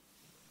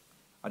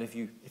 And if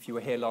you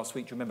were here last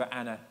week, do you remember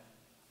Anna?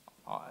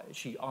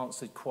 She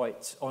answered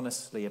quite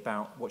honestly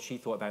about what she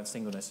thought about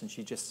singleness, and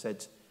she just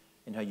said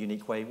in her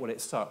unique way, well,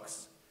 it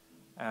sucks.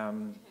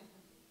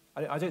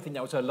 I don't think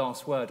that was her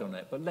last word on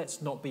it, but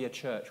let's not be a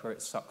church where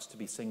it sucks to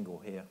be single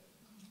here.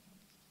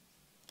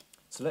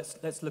 So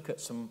let's look at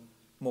some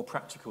more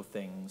practical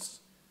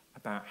things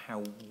about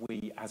how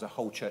we as a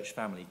whole church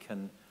family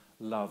can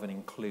love and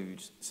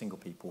include single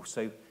people.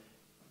 So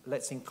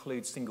let's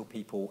include single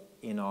people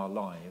in our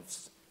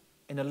lives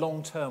in a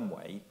long-term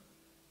way,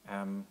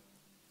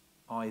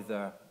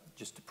 either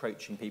just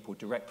approaching people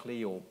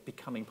directly or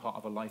becoming part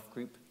of a life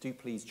group. Do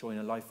please join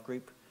a life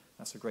group.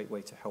 That's a great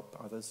way to help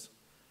others.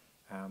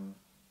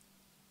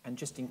 And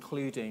just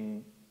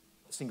including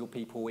single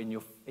people in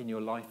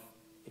your life.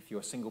 If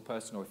you're a single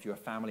person or if you're a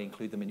family,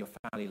 include them in your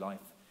family life.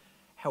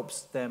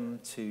 Helps them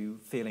to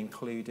feel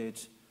included.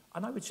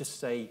 And I would just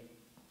say,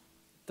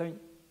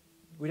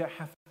 we don't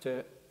have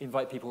to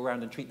invite people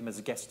around and treat them as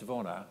a guest of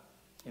honour.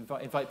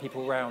 Invite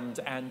people around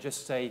and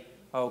just say,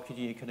 oh, can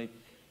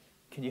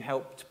you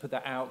help to put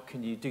that out?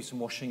 Can you do some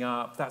washing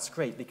up? That's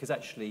great, because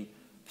actually,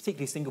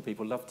 particularly single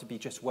people love to be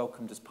just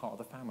welcomed as part of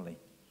the family.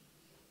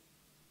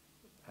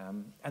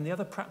 And the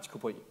other practical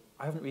point,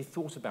 I haven't really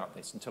thought about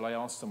this until I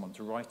asked someone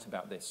to write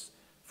about this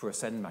for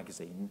Ascend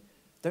magazine.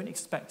 Don't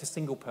expect a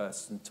single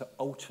person to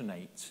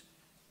alternate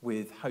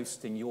with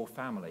hosting your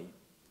family.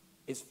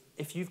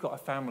 If you've got a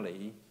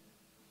family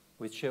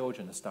with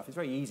children and stuff, it's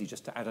very easy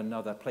just to add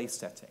another place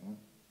setting.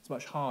 It's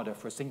much harder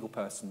for a single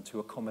person to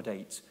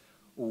accommodate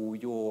all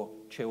your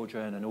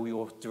children and all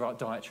your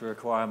dietary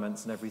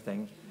requirements and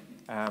everything.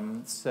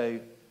 So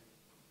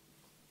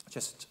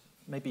just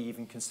maybe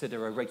even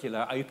consider a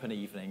regular open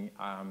evening.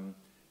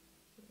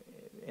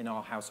 In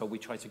our household, we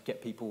try to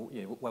get people,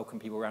 welcome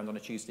people around on a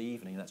Tuesday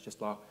evening. That's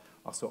just our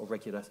sort of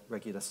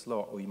regular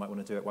slot, or you might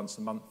want to do it once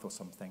a month or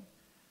something.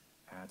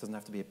 It doesn't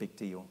have to be a big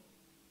deal.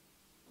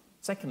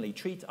 Secondly,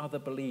 treat other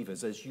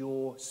believers as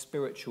your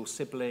spiritual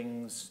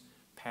siblings,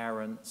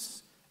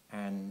 parents,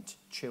 and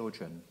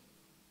children.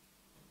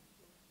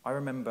 I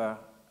remember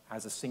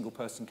as a single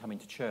person coming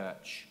to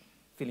church,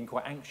 feeling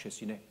quite anxious,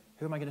 who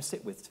am I going to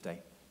sit with today?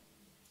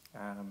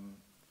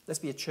 Let's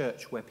be a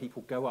church where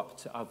people go up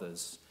to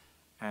others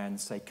and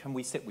say, can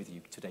we sit with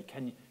you today?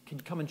 Can you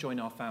come and join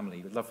our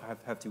family? We'd love to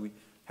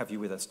have you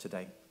with us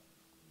today.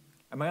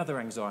 And my other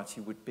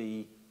anxiety would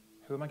be,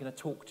 who am I going to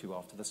talk to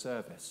after the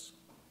service?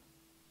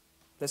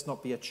 Let's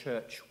not be a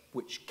church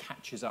which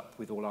catches up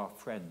with all our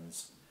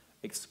friends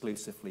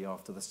exclusively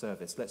after the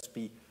service. Let's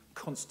be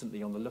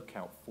constantly on the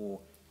lookout for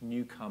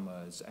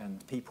newcomers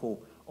and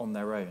people on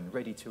their own,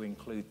 ready to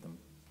include them.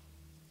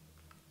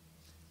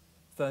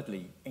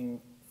 Thirdly,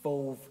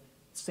 involve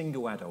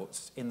single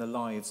adults in the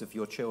lives of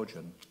your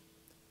children.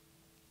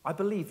 I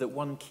believe that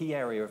one key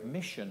area of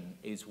mission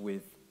is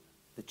with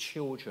the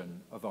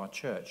children of our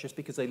church. Just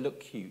because they look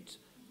cute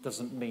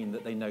doesn't mean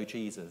that they know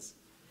Jesus.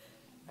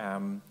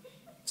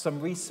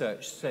 Some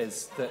research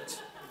says that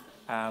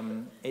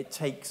it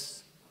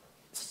takes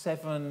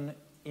 7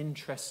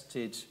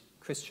 interested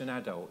Christian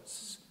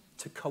adults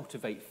to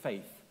cultivate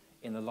faith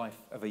in the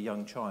life of a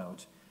young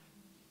child.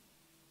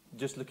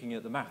 Just looking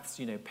at the maths,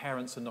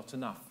 parents are not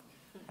enough.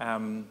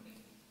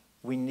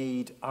 We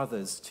need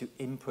others to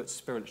input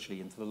spiritually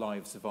into the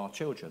lives of our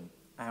children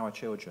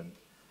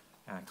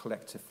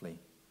collectively.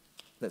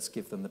 Let's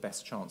give them the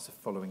best chance of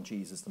following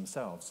Jesus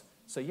themselves.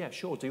 So yeah,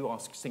 sure, do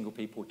ask single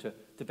people to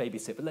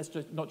babysit, but let's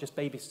not just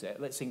babysit,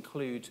 let's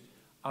include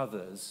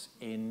others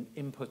in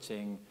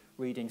inputting,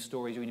 reading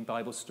stories, reading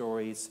Bible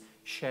stories,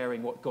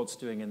 sharing what God's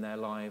doing in their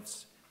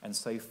lives, and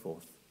so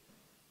forth.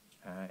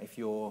 If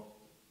you're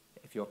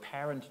a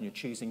parent and you're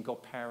choosing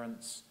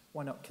godparents,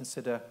 why not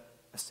consider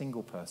a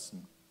single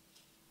person?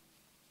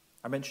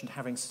 I mentioned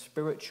having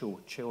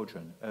spiritual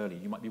children earlier.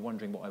 You might be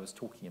wondering what I was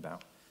talking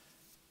about.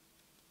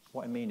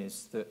 What I mean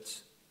is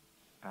that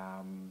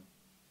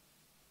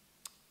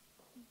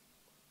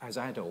as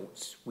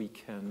adults, we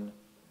can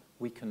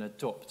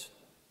adopt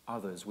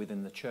others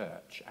within the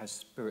church as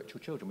spiritual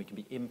children. We can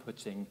be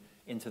inputting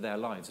into their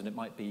lives, and it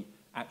might be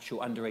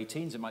actual under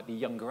 18s, it might be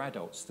younger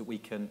adults that we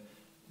can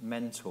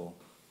mentor.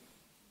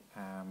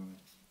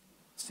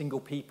 Single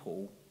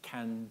people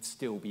can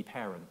still be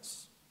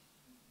parents.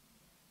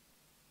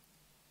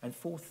 And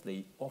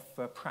fourthly,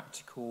 offer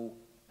practical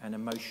and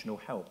emotional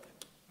help.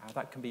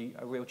 That can be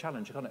a real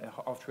challenge, can't it?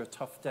 After a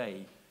tough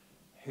day,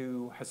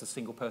 who has a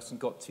single person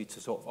got to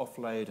sort of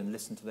offload and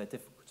listen to their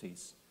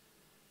difficulties?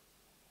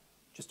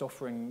 Just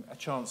offering a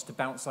chance to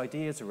bounce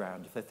ideas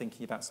around if they're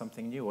thinking about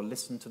something new, or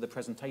listen to the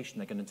presentation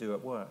they're going to do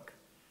at work.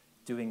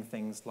 Doing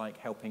things like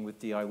helping with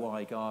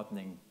DIY,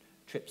 gardening,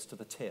 trips to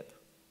the tip.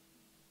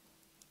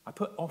 I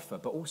put offer,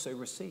 but also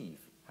receive.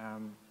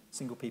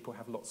 Single people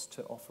have lots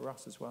to offer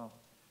us as well.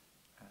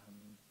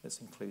 Let's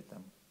include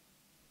them.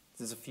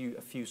 There's a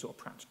few sort of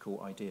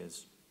practical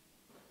ideas.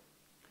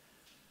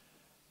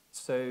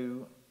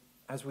 So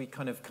as we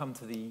kind of come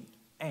to the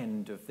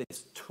end of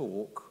this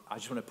talk, I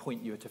just want to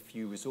point you at a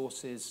few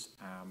resources.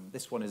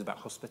 This one is about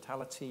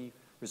hospitality.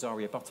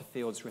 Rosaria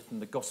Butterfield's written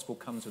The Gospel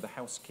Comes with a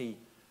House Key.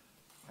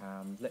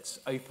 Let's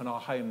open our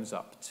homes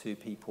up to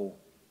people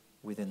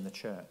within the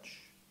church.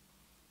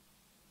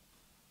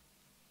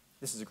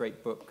 This is a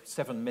great book,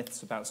 7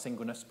 Myths About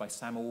Singleness by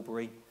Sam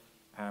Allberry.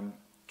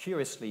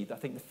 Curiously, I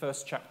think the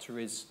first chapter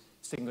is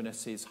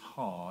singleness is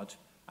hard,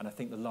 and I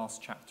think the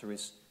last chapter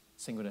is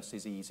singleness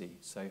is easy.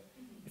 So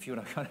if you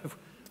want to kind of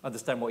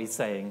understand what he's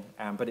saying,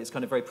 but it's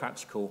kind of very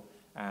practical,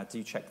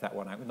 do check that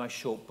one out. A nice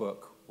short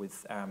book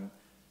with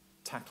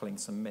tackling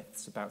some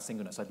myths about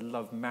singleness. I'd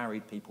love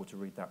married people to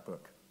read that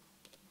book.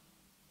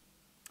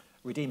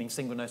 Redeeming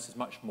Singleness is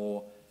much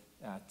more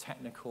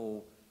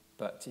technical,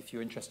 but if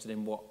you're interested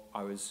in what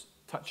I was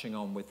touching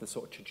on with the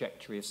sort of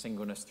trajectory of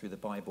singleness through the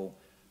Bible,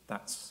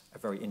 that's a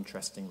very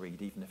interesting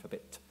read, even if a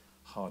bit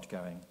hard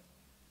going.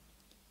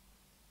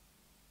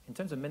 In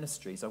terms of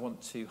ministries, I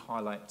want to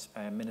highlight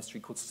a ministry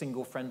called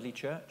Single Friendly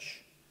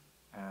Church.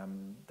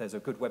 There's a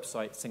good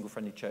website,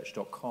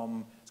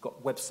 singlefriendlychurch.com. It's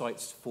got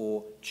websites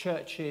for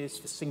churches,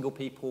 for single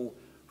people,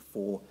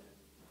 for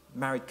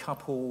married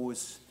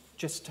couples,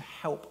 just to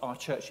help our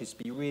churches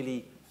be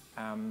really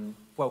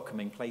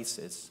welcoming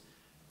places.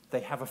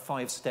 They have a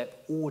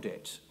 5-step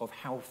audit of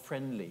how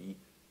friendly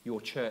your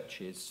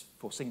church is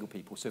for single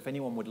people. So if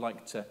anyone would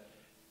like to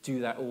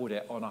do that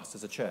audit on us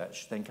as a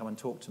church, then come and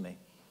talk to me.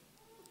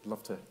 I'd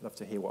love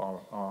to hear what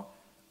our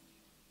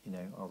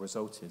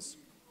result is.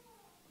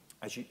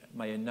 As you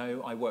may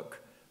know, I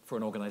work for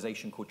an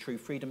organisation called True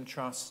Freedom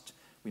Trust.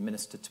 We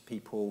minister to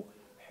people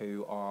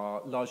who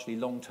are largely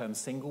long-term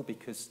single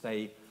because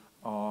they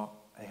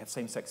have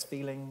same-sex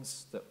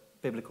feelings, that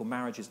biblical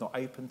marriage is not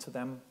open to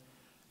them.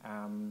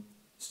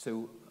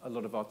 So a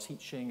lot of our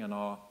teaching and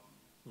our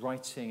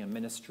writing and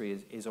ministry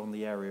is on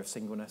the area of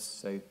singleness.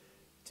 So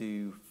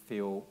do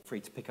feel free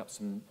to pick up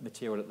some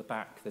material at the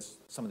back. There's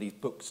some of these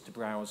books to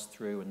browse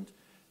through and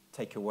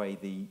take away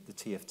the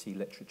TFT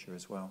literature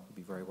as well. You'll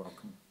be very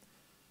welcome.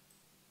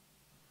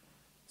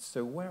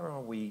 So where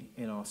are we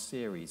in our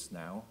series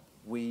now?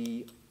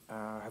 We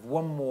have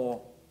one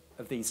more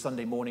of these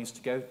Sunday mornings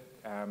to go.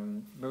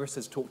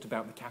 Marissa's talked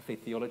about the cafe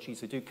theology,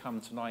 so do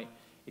come tonight.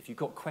 If you've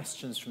got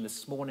questions from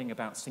this morning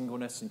about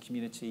singleness and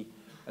community,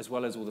 as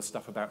well as all the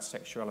stuff about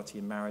sexuality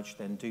and marriage,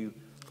 then do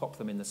pop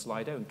them in the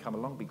Slido and come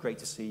along. It'd be great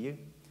to see you.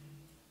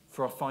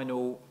 For our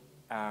final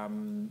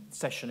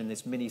session in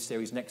this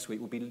mini-series next week,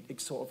 we'll be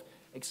sort of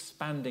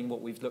expanding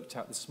what we've looked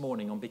at this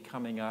morning on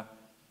becoming a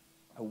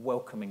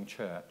welcoming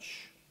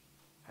church,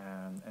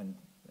 and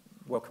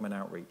welcome and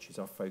outreach is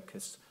our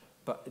focus.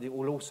 But it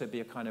will also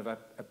be a kind of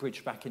a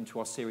bridge back into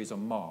our series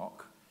on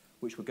Mark,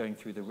 which we're going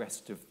through the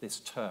rest of this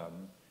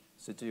term.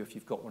 So do, if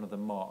you've got one of the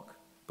Mark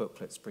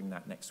booklets, bring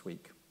that next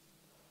week.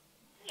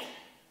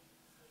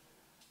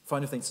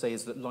 Final thing to say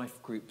is that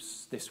life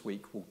groups this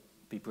week will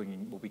be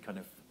kind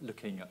of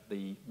looking at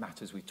the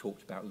matters we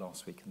talked about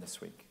last week and this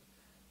week.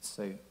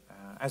 So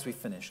as we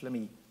finish, let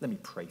me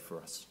pray for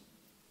us.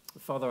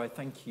 Father, I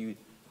thank you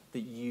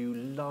that you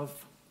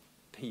love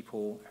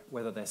people,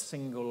 whether they're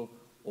single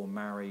or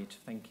married.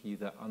 Thank you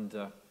that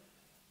under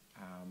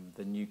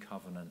the new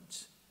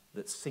covenant,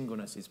 that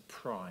singleness is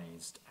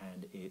prized,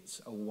 and it's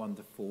a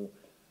wonderful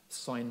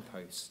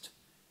signpost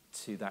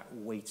to that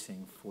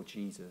waiting for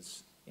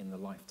Jesus in the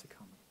life to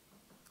come.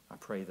 I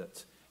pray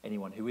that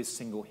anyone who is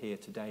single here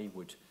today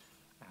would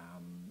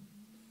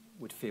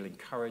feel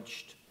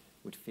encouraged,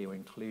 would feel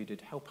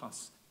included. Help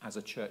us as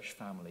a church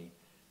family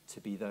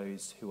to be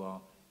those who are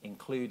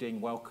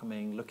including,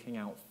 welcoming, looking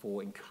out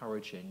for,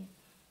 encouraging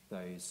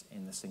those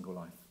in the single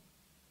life.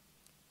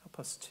 Help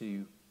us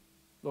to,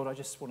 Lord, I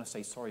just want to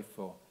say sorry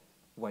for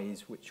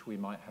ways which we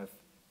might have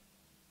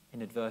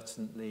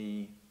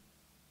inadvertently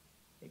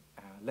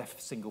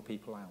left single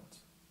people out.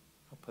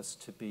 Help us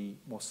to be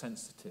more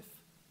sensitive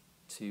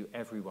to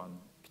everyone,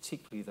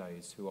 particularly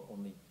those who are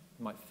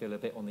might feel a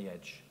bit on the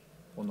edge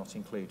or not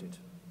included.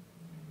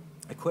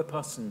 Equip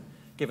us and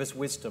give us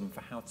wisdom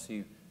for how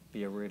to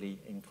be a really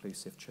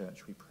inclusive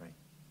church, we pray.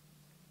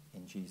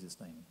 In Jesus'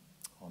 name,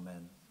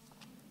 amen.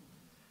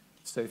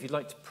 So if you'd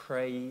like to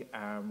pray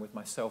with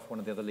myself, one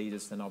of the other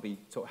leaders, then I'll be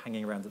sort of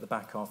hanging around at the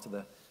back after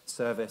the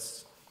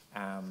service.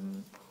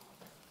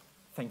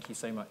 Thank you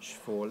so much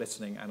for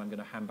listening, and I'm going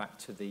to hand back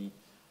to the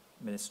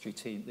ministry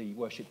team, the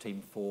worship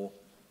team, for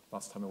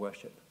last time of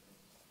worship.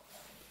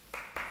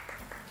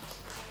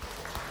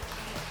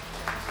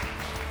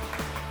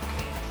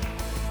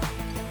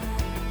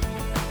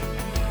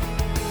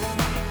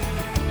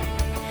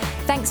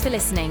 Thanks for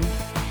listening.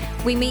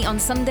 We meet on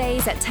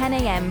Sundays at 10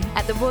 a.m.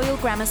 at the Royal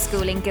Grammar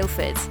School in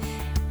Guildford.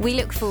 We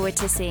look forward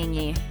to seeing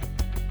you.